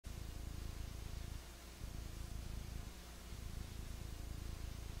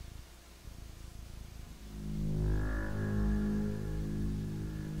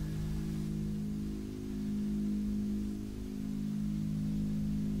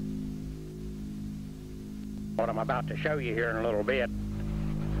What I'm about to show you here in a little bit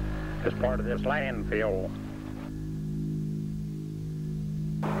is part of this landfill.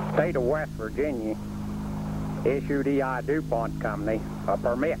 The state of West Virginia issued DuPont company a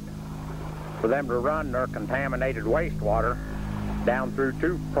permit for them to run their contaminated wastewater down through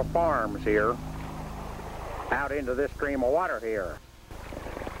two farms here out into this stream of water here.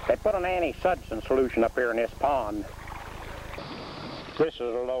 They put an anti-substance solution up here in this pond. This is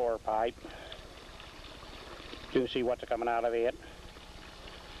a lower pipe. You can see what's coming out of it.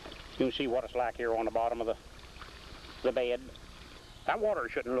 You can see what it's like here on the bottom of the bed. That water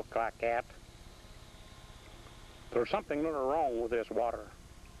shouldn't look like that. There's something little wrong with this water.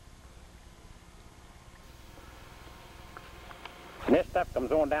 And this stuff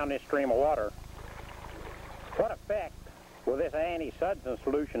comes on down this stream of water. What effect will this anti-substance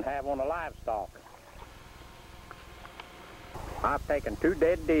solution have on the livestock? I've taken 2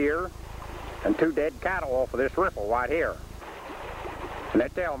 dead deer and 2 dead cattle off of this ripple right here. And they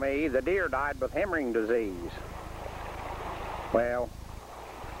tell me the deer died with hemorrhaging disease. Well,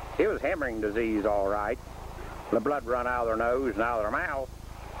 it was hemorrhaging disease all right. The blood run out of their nose and out of their mouth.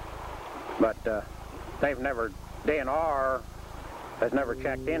 But they've never, DNR has never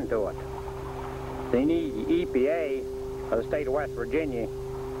checked into it. The EPA of the state of West Virginia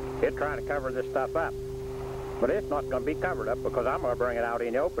is trying to cover this stuff up. But it's not going to be covered up because I'm going to bring it out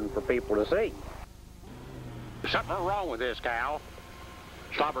in the open for people to see. There's something wrong with this cow.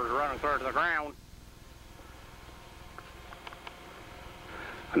 Slobber's running clear to the ground.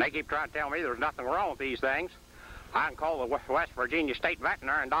 And they keep trying to tell me there's nothing wrong with these things. I can call the West Virginia State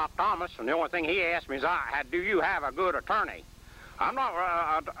Veterinarian, Doc Thomas, and the only thing he asked me is, do you have a good attorney? I'm not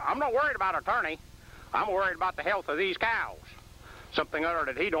worried about attorney. I'm worried about the health of these cows. Something other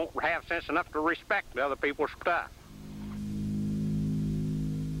that he don't have sense enough to respect the other people's stuff.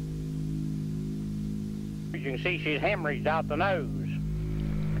 As you can see, she's hemorrhaged out the nose.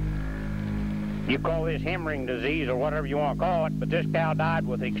 You call this hemorrhaging disease or whatever you want to call it, but this cow died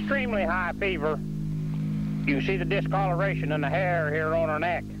with extremely high fever. You can see the discoloration in the hair here on her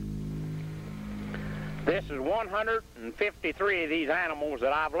neck. This is 153 of these animals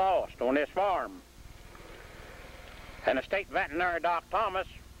that I've lost on this farm. And the state veterinary, Doc Thomas,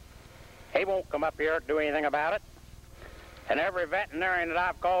 he won't come up here to do anything about it. And every veterinarian that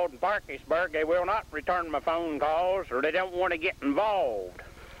I've called in Parkersburg, they will not return my phone calls or they don't want to get involved.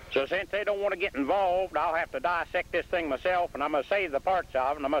 So since they don't want to get involved, I'll have to dissect this thing myself, and I'm going to save the parts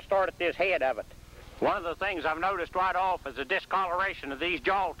of it, and I'm going to start at this head of it. One of the things I've noticed right off is the discoloration of these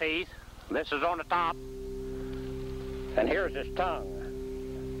jaw teeth. This is on the top. And here's his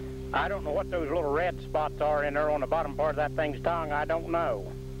tongue. I don't know what those little red spots are in there on the bottom part of that thing's tongue. I don't know.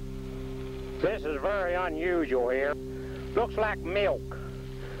 This is very unusual here. Looks like milk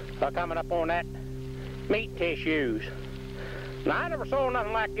coming up on that meat tissues. Now, I never saw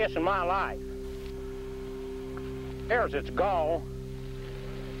nothing like this in my life. Here's its gall.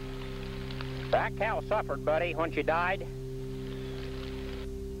 That cow suffered, buddy, when she died.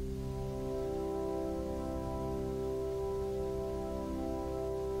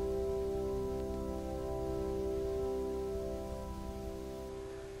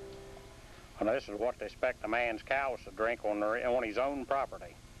 And this is what they expect a man's cows to drink on his own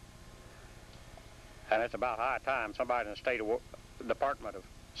property. And it's about high time somebody in the state Department of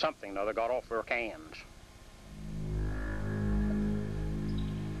something or other got off their cans.